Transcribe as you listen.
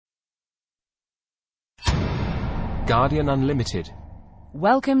Guardian Unlimited.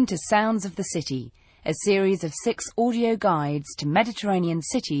 Welcome to Sounds of the City, a series of 6 audio guides to Mediterranean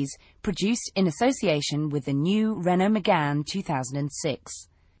cities produced in association with the new Renault Megane 2006.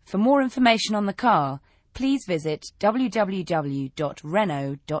 For more information on the car, please visit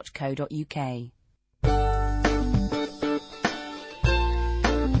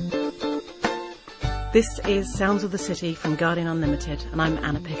www.renault.co.uk. This is Sounds of the City from Guardian Unlimited, and I'm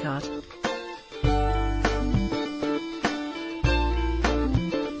Anna Pickard.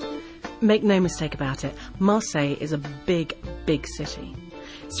 Make no mistake about it, Marseille is a big, big city.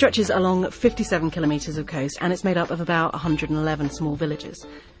 It stretches along 57 kilometres of coast, and it's made up of about 111 small villages.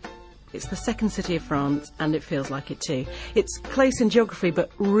 It's the second city of France, and it feels like it too. It's close in geography, but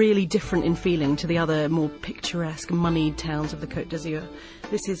really different in feeling to the other more picturesque, moneyed towns of the Côte d'Azur.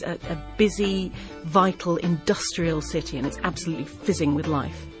 This is a busy, vital, industrial city, and it's absolutely fizzing with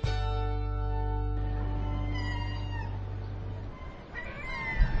life.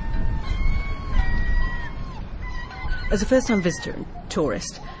 As a first-time visitor and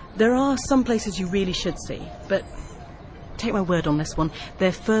tourist, there are some places you really should see, but take my word on this one,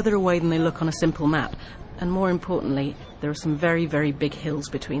 they're further away than they look on a simple map, and more importantly, there are some very, very big hills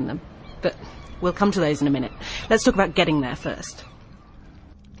between them. But we'll come to those in a minute. Let's talk about getting there first.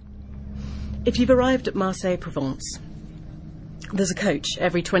 If you've arrived at Marseille Provence, there's a coach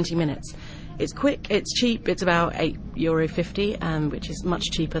every 20 minutes. It's quick, it's cheap, it's about €8.50, which is much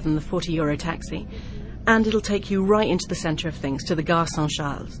cheaper than the €40 taxi. And it'll take you right into the centre of things, to the Gare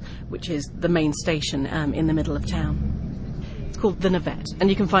Saint-Charles, which is the main station in the middle of town. It's called the Navette, and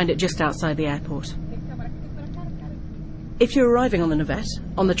you can find it just outside the airport. If you're arriving on the Navette,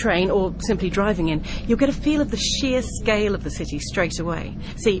 on the train, or simply driving in, you'll get a feel of the sheer scale of the city straight away.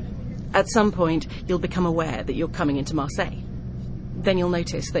 See, at some point, you'll become aware that you're coming into Marseille. Then you'll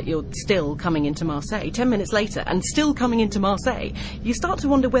notice that you're still coming into Marseille. 10 minutes later, and still coming into Marseille, you start to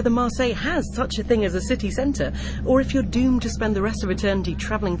wonder whether Marseille has such a thing as a city centre, or if you're doomed to spend the rest of eternity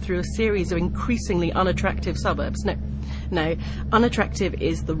travelling through a series of increasingly unattractive suburbs. No, unattractive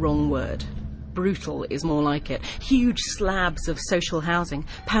is the wrong word. Brutal is more like it. Huge slabs of social housing,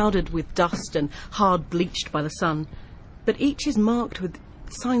 powdered with dust and hard bleached by the sun. But each is marked with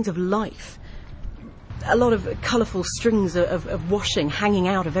signs of life. A lot of colourful strings of washing hanging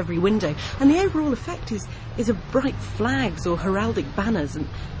out of every window, and the overall effect is of bright flags or heraldic banners and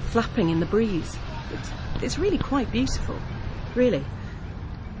flapping in the breeze. It's really quite beautiful, really.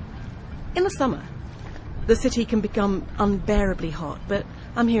 In the summer, the city can become unbearably hot, but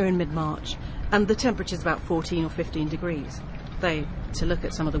I'm here in mid-March, and the temperature's about 14 or 15 degrees. Though, to look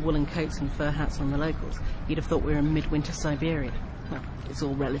at some of the woolen coats and fur hats on the locals, you'd have thought we were in midwinter Siberia. Well, it's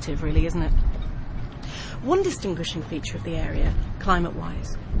all relative, really, isn't it? One distinguishing feature of the area,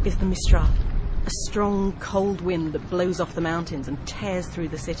 climate-wise, is the Mistral, a strong, cold wind that blows off the mountains and tears through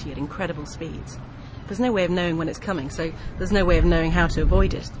the city at incredible speeds. There's no way of knowing when it's coming, so there's no way of knowing how to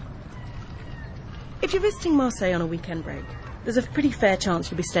avoid it. If you're visiting Marseille on a weekend break, there's a pretty fair chance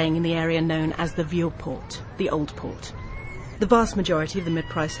you'll be staying in the area known as the Vieux Port, the Old Port. The vast majority of the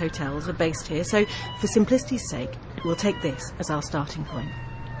mid-price hotels are based here, so for simplicity's sake, we'll take this as our starting point.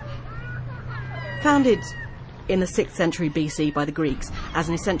 Founded in the 6th century BC by the Greeks as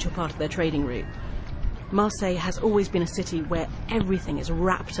an essential part of their trading route, Marseille has always been a city where everything is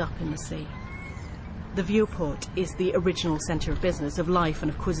wrapped up in the sea. The Vieux Port is the original centre of business, of life and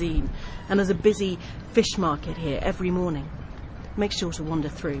of cuisine, and there's a busy fish market here every morning. Make sure to wander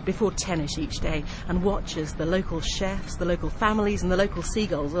through before 10ish each day and watch as the local chefs, the local families and the local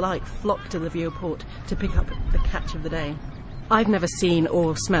seagulls alike flock to the Vieux Port to pick up the catch of the day. I've never seen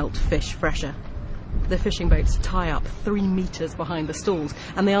or smelt fish fresher. The fishing boats tie up 3 metres behind the stalls,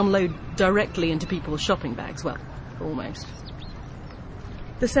 and they unload directly into people's shopping bags. Well, almost.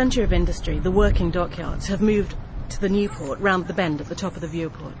 The centre of industry, the working dockyards, have moved to the new port round the bend at the top of the Vieux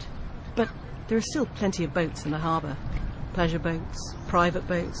Port. But there are still plenty of boats in the harbour. Pleasure boats, private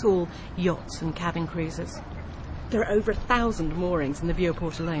boats, all yachts and cabin cruisers. There are over 1,000 moorings in the Vieux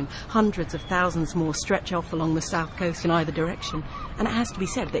Port alone. Hundreds of thousands more stretch off along the south coast in either direction. And it has to be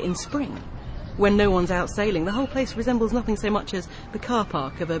said that in spring, when no one's out sailing, the whole place resembles nothing so much as the car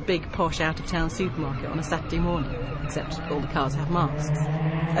park of a big, posh, out-of-town supermarket on a Saturday morning, except all the cars have masks.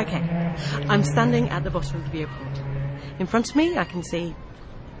 OK, I'm standing at the bottom of the Vieux Port. In front of me, I can see,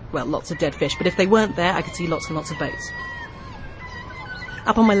 well, lots of dead fish, but if they weren't there, I could see lots and lots of boats.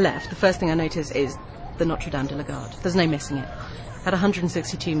 Up on my left, the first thing I notice is the Notre Dame de la Garde. There's no missing it. At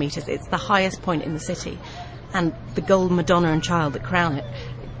 162 metres, it's the highest point in the city, and the gold Madonna and Child that crown it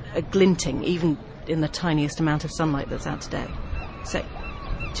are glinting, even in the tiniest amount of sunlight that's out today. So,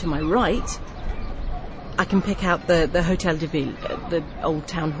 to my right, I can pick out the Hôtel de Ville, the old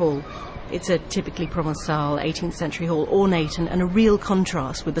town hall. It's a typically Provençal 18th century hall, ornate and a real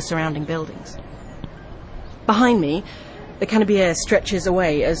contrast with the surrounding buildings. Behind me, the Canebière stretches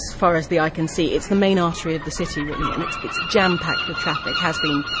away as far as the eye can see. It's the main artery of the city, really, and it's jam-packed with traffic, has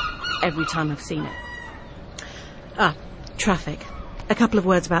been every time I've seen it. Traffic. A couple of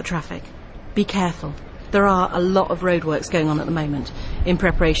words about traffic. Be careful. There are a lot of roadworks going on at the moment in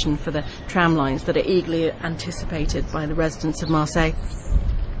preparation for the tram lines that are eagerly anticipated by the residents of Marseille.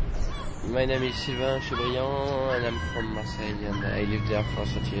 My name is Sylvain Chebriand and I'm from Marseille and I lived there for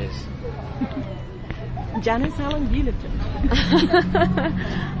 30 years. Janice, how long have you lived in?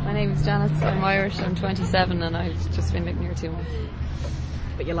 My name is Janice, I'm Irish, I'm 27 and I've just been living here 2 months.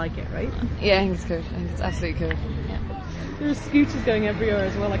 But you like it, right? Yeah, I think it's good. I think it's absolutely cool. Yeah. There are scooters going everywhere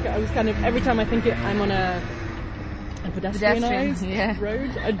as well. Like I was kind of, every time I think I'm on a pedestrianised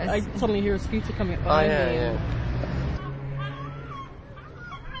road, I suddenly hear a scooter coming up behind me. Yeah.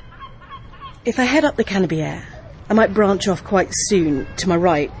 If I head up the Canebière, I might branch off quite soon to my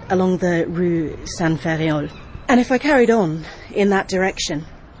right along the Rue Saint-Ferréol. And if I carried on in that direction,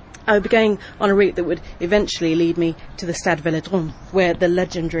 I would be going on a route that would eventually lead me to the Stade Vélodrome, where the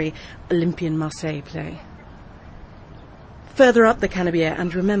legendary Olympian Marseille play. Further up the Canebière,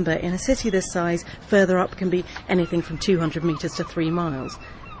 and remember, in a city this size, further up can be anything from 200 metres to 3 miles,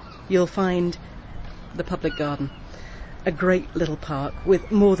 you'll find the public garden, a great little park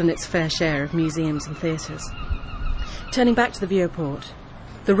with more than its fair share of museums and theatres. Turning back to the Vieux-Port,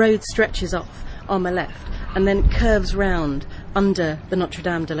 the road stretches off on my left and then curves round under the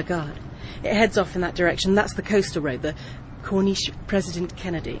Notre-Dame de la Garde. It heads off in that direction. That's the coastal road, the Corniche President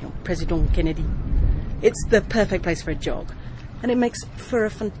Kennedy, or President Kennedy. It's the perfect place for a jog, and it makes for a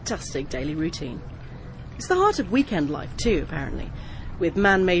fantastic daily routine. It's the heart of weekend life too, apparently, with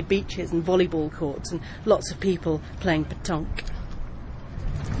man-made beaches and volleyball courts and lots of people playing pétanque.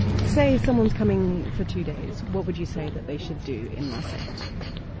 Say someone's coming for 2 days, what would you say that they should do in Marseille?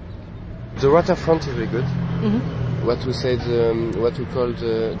 The waterfront is very good. Mm-hmm. What we call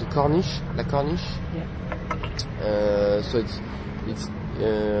the Corniche, la Corniche. Yeah. So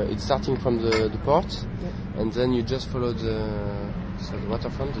it's starting from the port, and then you just follow the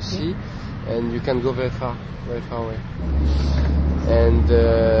waterfront, the sea, and you can go very far away. And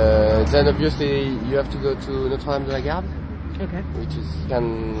then obviously you have to go to Notre-Dame de la Garde, which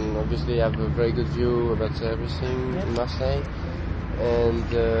can obviously have a very good view about everything in Marseille, and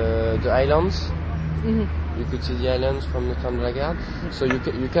the islands. Mm-hmm. You could see the islands from Notre-Dame de la Garde. So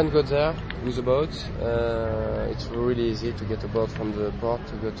you can go there with a boat. It's really easy to get a boat from the port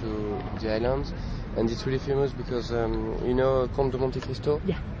to go to the islands, and it's really famous because you know Comte de Monte Cristo.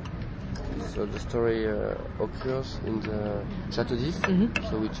 Yeah. So the story occurs in the Château d'If,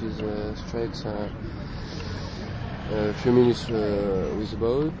 so which is straight a few minutes with the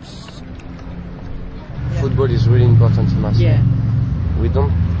boat. Yeah. Football is really important in Marseille. Yeah. We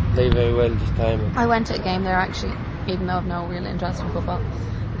don't play very well this time. I went to a game there actually, even though I've no real interest in football,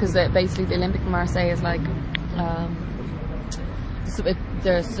 because basically the Olympique Marseille is like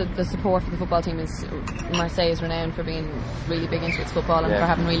the support for the football team is Marseille is renowned for being really big into its football and for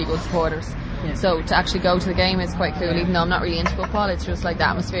having really good supporters. Yeah. So to actually go to the game is quite cool, even though I'm not really into football. It's just like the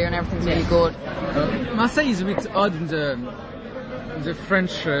atmosphere and everything's really good. Marseille is a bit odd in the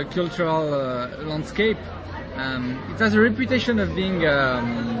French cultural landscape. It has a reputation of being a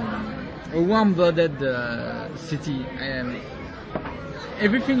warm-blooded city.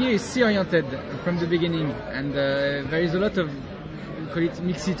 Everything here is sea-oriented from the beginning, and there is a lot of, we call it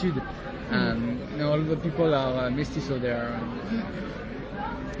mixitude. All the people are mestizo. They are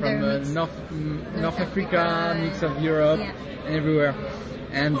from North Africa, mix of Europe, and everywhere.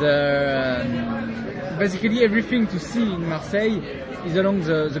 And basically everything to see in Marseille is along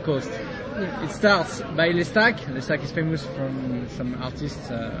the coast. Yeah. It starts by L'Estaque. L'Estaque is famous from some artists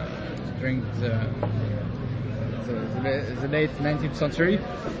during the late 19th century.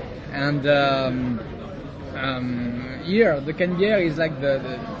 And here, the Canebière is like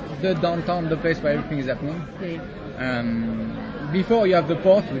the downtown, the place where everything is happening. Yeah. Before you have the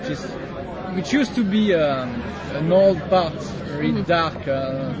port, which used to be an old part, very dark,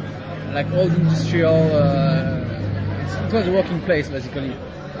 like old industrial. It was a working place basically.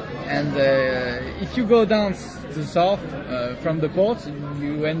 And if you go down to the south from the port,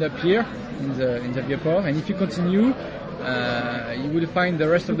 you end up here in the Vieux-Port. And if you continue, you will find the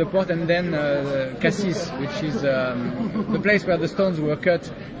rest of the port, and then Cassis, which is the place where the stones were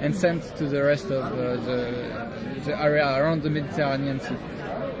cut and sent to the rest of the area around the Mediterranean Sea.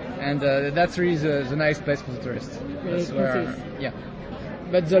 And that's really the nice place for the tourists. That's where, yeah.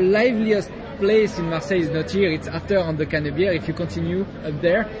 But the liveliest place in Marseille is not here, it's after on the Canebière. If you continue up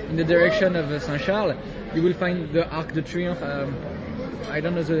there in the direction of Saint-Charles, you will find the Arc de Triomphe. I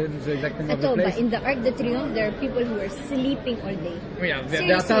don't know the exact name of the place. But in the Arc de Triomphe, there are people who are sleeping all day. Yeah,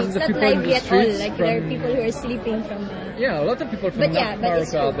 there are thousands of people in the streets. There are people who are sleeping from... Yeah, a lot of people from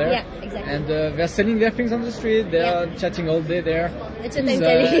Morocco are there. Yeah, exactly. And they're selling their things on the street, they're chatting all day there. That's what I'm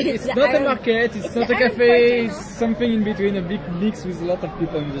telling you. It's not a market, it's not a cafe, it's something in between, a big mix with a lot of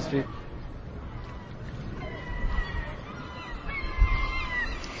people in the street.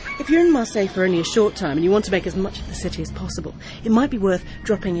 If you're in Marseille for only a short time and you want to make as much of the city as possible, it might be worth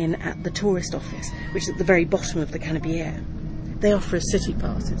dropping in at the tourist office, which is at the very bottom of the Canebière. They offer a city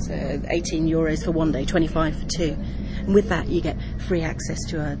pass. It's €18 for one day, 25 for two. And with that, you get free access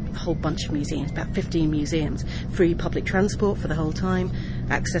to a whole bunch of museums, about 15 museums, free public transport for the whole time,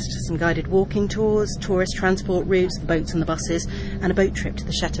 access to some guided walking tours, tourist transport routes, the boats and the buses, and a boat trip to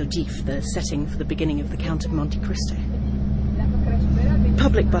the Chateau d'If, the setting for the beginning of the Count of Monte Cristo.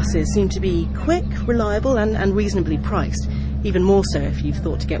 Public buses seem to be quick, reliable, and reasonably priced, even more so if you've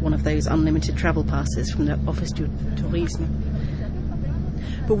thought to get one of those unlimited travel passes from the Office du Tourisme.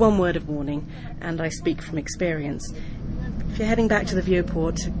 But one word of warning, and I speak from experience. If you're heading back to the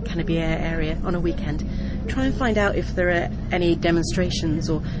Vieux-Port, Canebière area on a weekend, try and find out if there are any demonstrations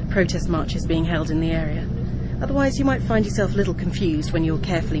or protest marches being held in the area. Otherwise, you might find yourself a little confused when your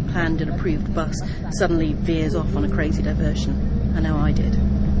carefully planned and approved bus suddenly veers off on a crazy diversion. I know I did.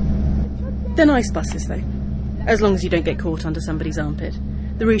 They're nice buses, though, as long as you don't get caught under somebody's armpit.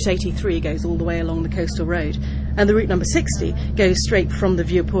 The Route 83 goes all the way along the coastal road, and the route number 60 goes straight from the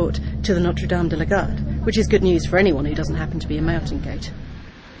Vieux-Port to the Notre-Dame de la Garde, which is good news for anyone who doesn't happen to be a mountain goat.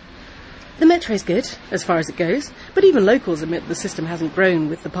 The metro's good, as far as it goes, but even locals admit the system hasn't grown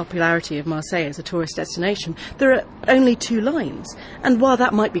with the popularity of Marseille as a tourist destination. There are only 2 lines, and while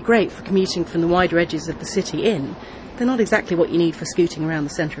that might be great for commuting from the wider edges of the city in, they're not exactly what you need for scooting around the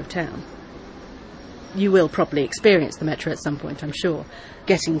centre of town. You will probably experience the metro at some point, I'm sure,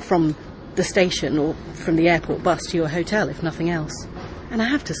 getting from the station or from the airport bus to your hotel, if nothing else. And I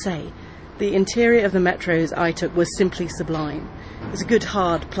have to say, the interior of the metros I took was simply sublime. It was a good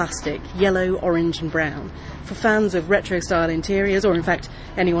hard plastic, yellow, orange and brown. For fans of retro-style interiors, or in fact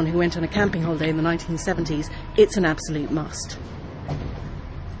anyone who went on a camping holiday in the 1970s, it's an absolute must.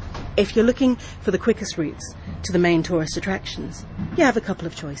 If you're looking for the quickest routes to the main tourist attractions, you have a couple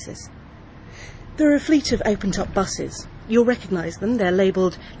of choices. There are a fleet of open-top buses. You'll recognise them. They're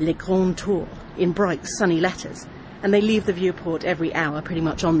labelled Les Grands Tours in bright, sunny letters, and they leave the Vieux-Port every hour, pretty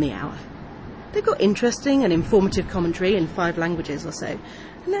much on the hour. They've got interesting and informative commentary in 5 languages or so,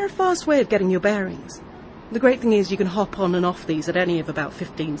 and they're a fast way of getting your bearings. The great thing is you can hop on and off these at any of about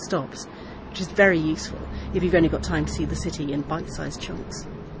 15 stops, which is very useful if you've only got time to see the city in bite-sized chunks.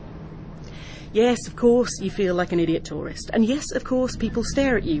 Yes, of course, you feel like an idiot tourist. And yes, of course, people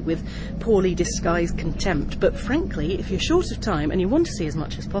stare at you with poorly disguised contempt. But frankly, if you're short of time and you want to see as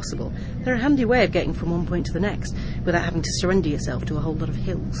much as possible, they're a handy way of getting from one point to the next without having to surrender yourself to a whole lot of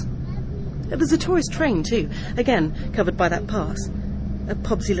hills. There's a tourist train too, again, covered by that pass. A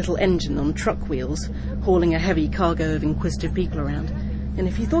pobsy little engine on truck wheels, hauling a heavy cargo of inquisitive people around. And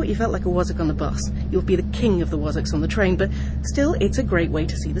if you thought you felt like a Wazzock on the bus, you'll be the king of the Wazzocks on the train, but still, it's a great way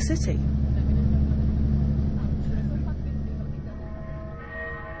to see the city.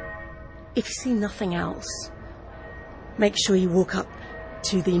 If you see nothing else, make sure you walk up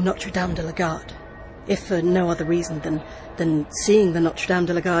to the Notre-Dame de la Garde, if for no other reason than seeing the Notre-Dame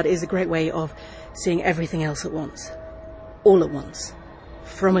de la Garde is a great way of seeing everything else at once, all at once,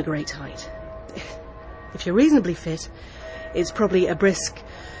 from a great height. If you're reasonably fit, it's probably a brisk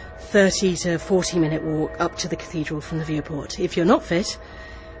 30 to 40 minute walk up to the cathedral from the Vieux-Port. If you're not fit,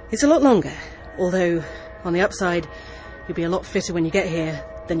 it's a lot longer, although on the upside, you'll be a lot fitter when you get here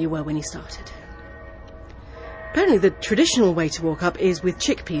than you were when you started. Apparently the traditional way to walk up is with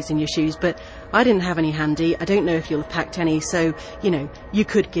chickpeas in your shoes, but I didn't have any handy. I don't know if you'll have packed any, so, you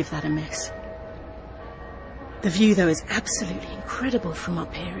could give that a miss. The view, though, is absolutely incredible from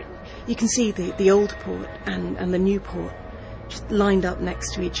up here. You can see the old port and the new port just lined up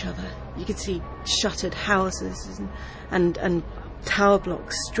next to each other. You can see shuttered houses and tower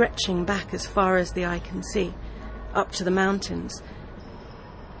blocks stretching back as far as the eye can see, up to the mountains.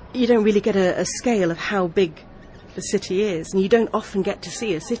 You don't really get a scale of how big the city is, and you don't often get to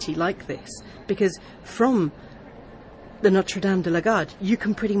see a city like this, because from the Notre-Dame de la Garde you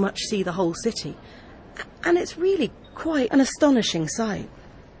can pretty much see the whole city, and it's really quite an astonishing sight.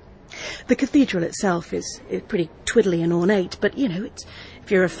 The cathedral itself is pretty twiddly and ornate, but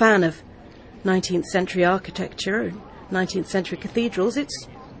if you're a fan of 19th century architecture and 19th century cathedrals, it's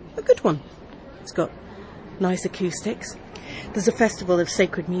a good one. It's got nice acoustics. There's a festival of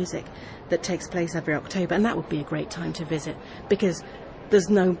sacred music that takes place every October, and that would be a great time to visit, because there's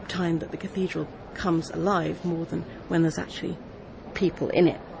no time that the cathedral comes alive more than when there's actually people in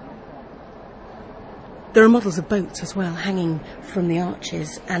it. There are models of boats as well hanging from the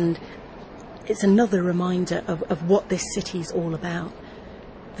arches, and it's another reminder of what this city's all about.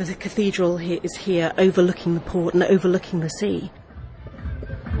 The cathedral is here overlooking the port and overlooking the sea.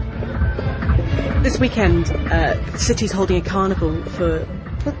 This weekend, the city's holding a carnival for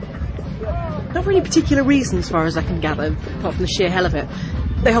not really particular reasons, as far as I can gather, apart from the sheer hell of it.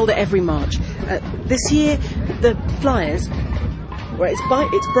 They hold it every March. This year, the flyers, well, it's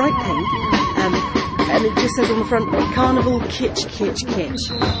bright pink, and it just says on the front, Carnival Kitsch, Kitsch,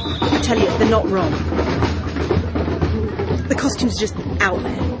 Kitsch. I tell you, they're not wrong. The costumes are just out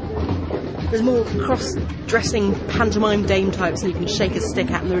there. There's more cross-dressing pantomime dame types than you can shake a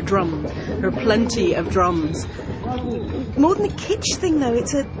stick at, and there are drums. There are plenty of drums. More than a kitsch thing, though,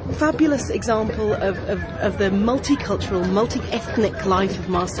 it's a fabulous example of the multicultural, multi-ethnic life of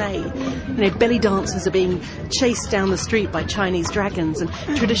Marseille. You know, belly dancers are being chased down the street by Chinese dragons, and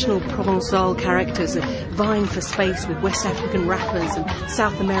traditional Provençal characters are vying for space with West African rappers and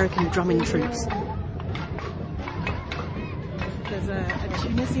South American drumming troops. There's a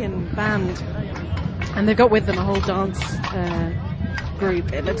Tunisian band, and they've got with them a whole dance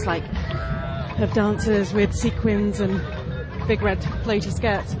group. It looks like of dancers with sequins and big red floaty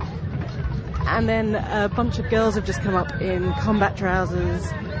skirts. And then a bunch of girls have just come up in combat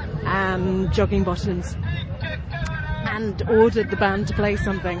trousers and jogging bottoms and ordered the band to play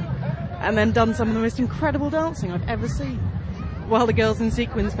something, and then done some of the most incredible dancing I've ever seen, while the girls in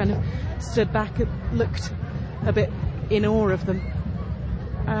sequins kind of stood back and looked a bit in awe of them.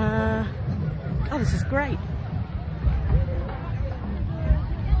 Oh, this is great.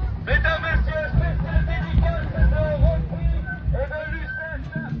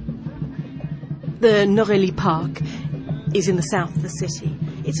 The Norély Park is in the south of the city.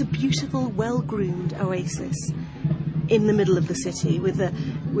 It's a beautiful, well-groomed oasis in the middle of the city with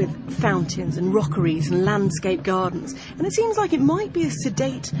fountains and rockeries and landscape gardens. And it seems like it might be a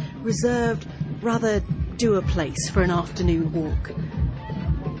sedate, reserved, rather dour place for an afternoon walk.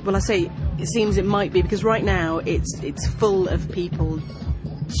 Well, I say it seems it might be, because right now it's full of people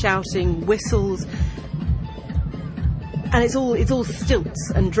shouting, whistles, and it's all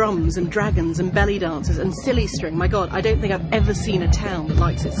stilts and drums and dragons and belly dancers and silly string. My God, I don't think I've ever seen a town that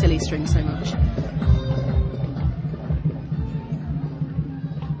likes its silly string so much.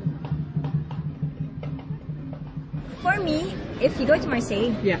 For me, if you go to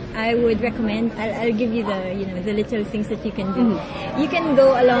Marseille, I would recommend. I'll give you the little things that you can do. Mm-hmm. You can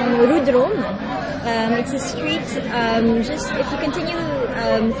go along Rue de Rome. It's a street. Just if you continue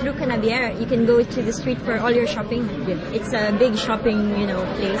through Canabière, you can go to the street for all your shopping. Yeah. It's a big shopping,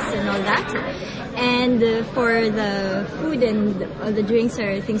 place and all that. And for the food and all the drinks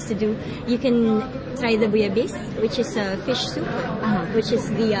or things to do, you can try the bouillabaisse, which is a fish soup, which is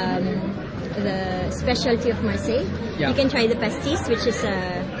the specialty of Marseille. Yeah. You can try the pastis, which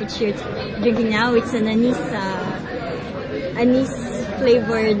you're drinking now. It's an anise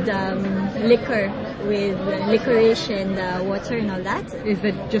flavored liquor with licorice and water and all that. Is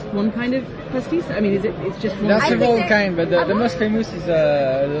that just one kind of pastis? I mean, it's just one? There's several kinds, but the most famous is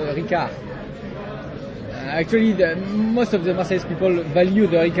Ricard. Actually, most of the Marseillais people value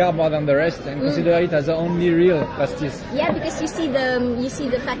the Ricard more than the rest and consider it as the only real pastis. Yeah, because you see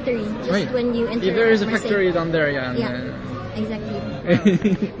the factory just when you enter. If there is a factory down there, exactly.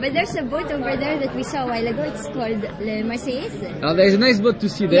 But there's a boat over there that we saw a while ago. It's called Le Marseillaise. Now there's a nice boat to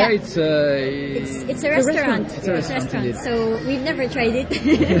see there. Yeah. It's a restaurant. It's a restaurant. So we've never tried it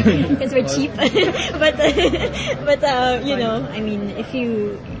because we're cheap. but I mean,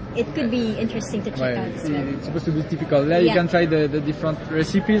 it could be interesting to check out as well. It's supposed to be typical. There you can try the different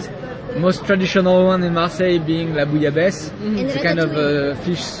recipes. Most traditional one in Marseille being la bouillabaisse. Mm-hmm. It's a kind of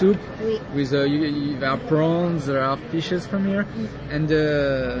fish soup with there are prawns, there are fishes from here, and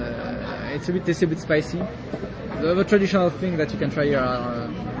it's a bit spicy. The other traditional thing that you can try here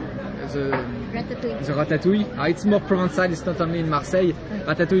is the ratatouille. It's more Provençal. It's not only in Marseille.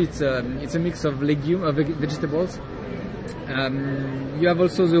 Ratatouille, it's a mix of vegetables. You have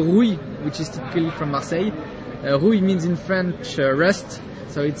also the rouille, which is typically from Marseille. Rouille means in French rust,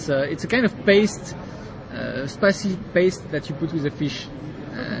 so it's a kind of paste, spicy paste that you put with the fish.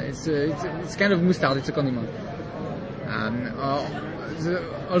 It's kind of mustard. It's a condiment.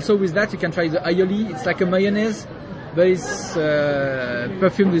 Also with that you can try the aioli. It's like a mayonnaise, but it's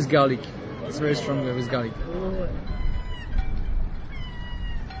perfumed with garlic. It's very strong with garlic.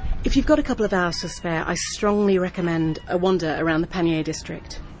 If you've got a couple of hours to spare, I strongly recommend a wander around the Panier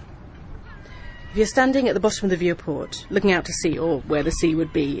district. If you're standing at the bottom of the viewport, looking out to sea, or where the sea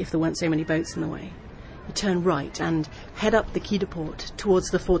would be if there weren't so many boats in the way, you turn right and head up the Quai de Port towards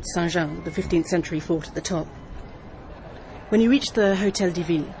the Fort Saint-Jean, the 15th century fort at the top. When you reach the Hôtel de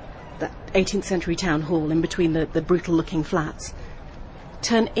Ville, that 18th century town hall in between the brutal-looking flats,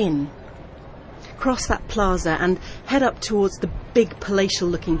 turn in, cross that plaza and head up towards the big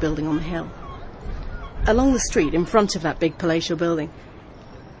palatial-looking building on the hill. Along the street in front of that big palatial building,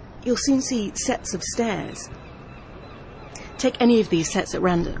 you'll soon see sets of stairs. Take any of these sets at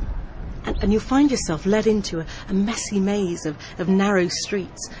random, and you'll find yourself led into a messy maze of narrow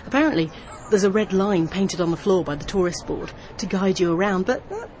streets. Apparently, there's a red line painted on the floor by the tourist board to guide you around, but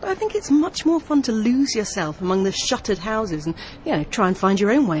I think it's much more fun to lose yourself among the shuttered houses and, try and find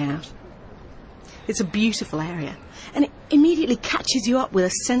your own way out. It's a beautiful area, and it immediately catches you up with a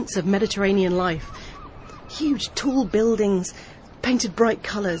sense of Mediterranean life. Huge, tall buildings, painted bright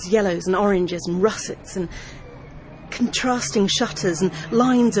colours, yellows and oranges and russets, and contrasting shutters and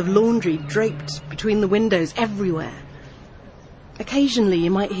lines of laundry draped between the windows everywhere. Occasionally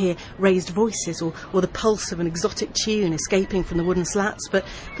you might hear raised voices or the pulse of an exotic tune escaping from the wooden slats, but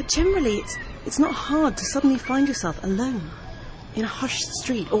generally it's not hard to suddenly find yourself alone in a hushed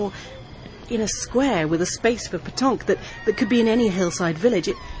street or in a square with a space for pétanque that could be in any hillside village.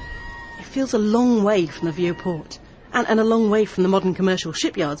 It feels a long way from the Vieux-Port and a long way from the modern commercial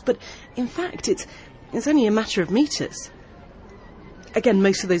shipyards, but in fact it's only a matter of metres. Again,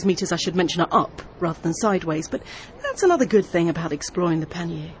 most of those metres I should mention are up rather than sideways, but that's another good thing about exploring the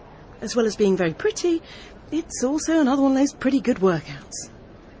Panier. As well as being very pretty, it's also another one of those pretty good workouts.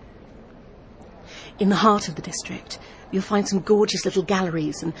 In the heart of the district, you'll find some gorgeous little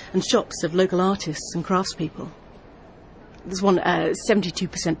galleries and shops of local artists and craftspeople. There's one, 72%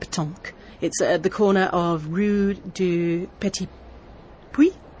 pétanque. It's at the corner of Rue du Petit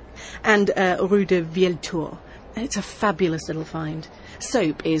Puy and Rue de Vieltour. And it's a fabulous little find.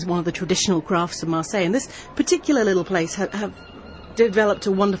 Soap is one of the traditional crafts of Marseille, and this particular little place have developed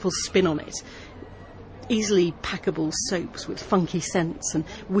a wonderful spin on it. Easily packable soaps with funky scents and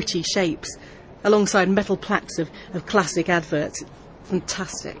witty shapes, alongside metal plaques of classic adverts.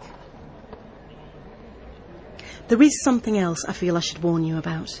 Fantastic. There is something else I feel I should warn you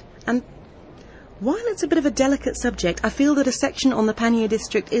about. And while it's a bit of a delicate subject, I feel that a section on the Panier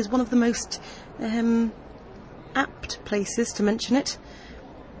district is one of the most apt places to mention it.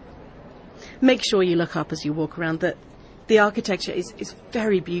 Make sure you look up as you walk around. The architecture is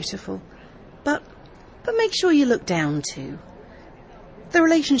very beautiful, but make sure you look down too. The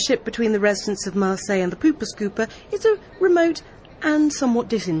relationship between the residents of Marseille and the Pooper Scooper is a remote and somewhat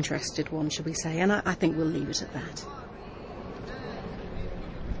disinterested one, shall we say, and I think we'll leave it at that.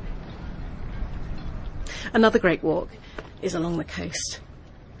 Another great walk is along the coast.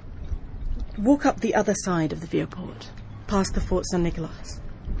 Walk up the other side of the Vieux-Port, past the Fort Saint-Nicolas,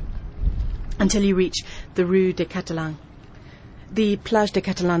 until you reach the Rue des Catalans. The Plage des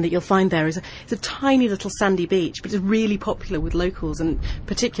Catalans that you'll find there is a tiny little sandy beach, but it's really popular with locals and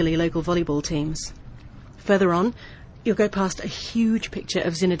particularly local volleyball teams. Further on, you'll go past a huge picture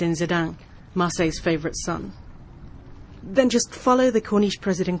of Zinedine Zidane, Marseille's favourite son. Then just follow the Corniche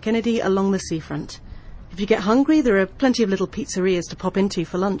President Kennedy along the seafront. If you get hungry, there are plenty of little pizzerias to pop into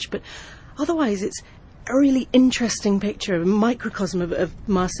for lunch, but otherwise it's a really interesting picture, a microcosm of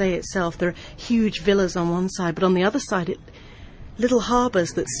Marseille itself. There are huge villas on one side, but on the other side, little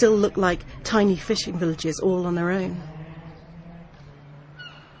harbours that still look like tiny fishing villages all on their own.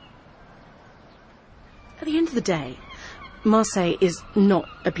 At the end of the day, Marseille is not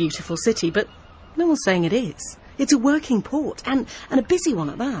a beautiful city, but no one's saying it is. It's a working port, and a busy one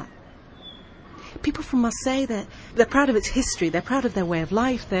at that. People from Marseille, they're proud of its history, they're proud of their way of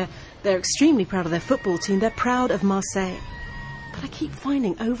life, they're extremely proud of their football team, they're proud of Marseille. But I keep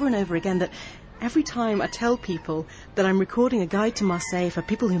finding over and over again that every time I tell people that I'm recording a guide to Marseille for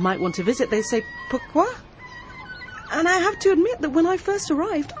people who might want to visit, they say, "Pourquoi?" And I have to admit that when I first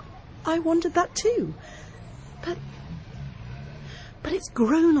arrived, I wondered that too. But it's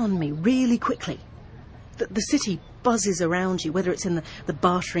grown on me really quickly. The city buzzes around you, whether it's in the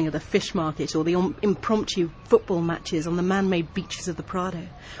bartering of the fish market or the impromptu football matches on the man-made beaches of the Prado,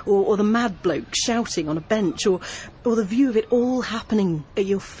 or the mad bloke shouting on a bench, or the view of it all happening at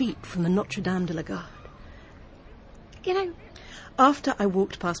your feet from the Notre Dame de la Garde. After I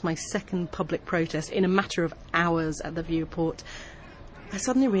walked past my second public protest in a matter of hours at the Vieux-Port, I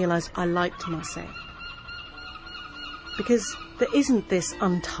suddenly realised I liked Marseille. Because there isn't this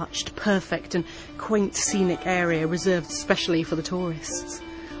untouched, perfect and quaint scenic area reserved specially for the tourists.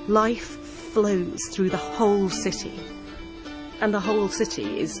 life flows through the whole city. And the whole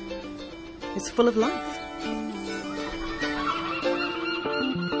city is full of life.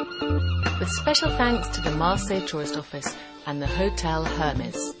 With special thanks to the Marseille Tourist Office and the Hotel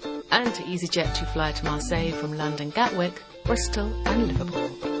Hermes, and to EasyJet to fly to Marseille from London Gatwick, Bristol and Liverpool.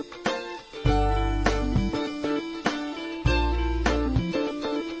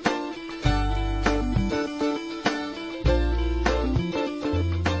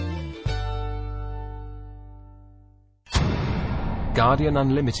 Guardian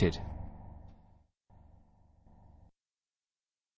Unlimited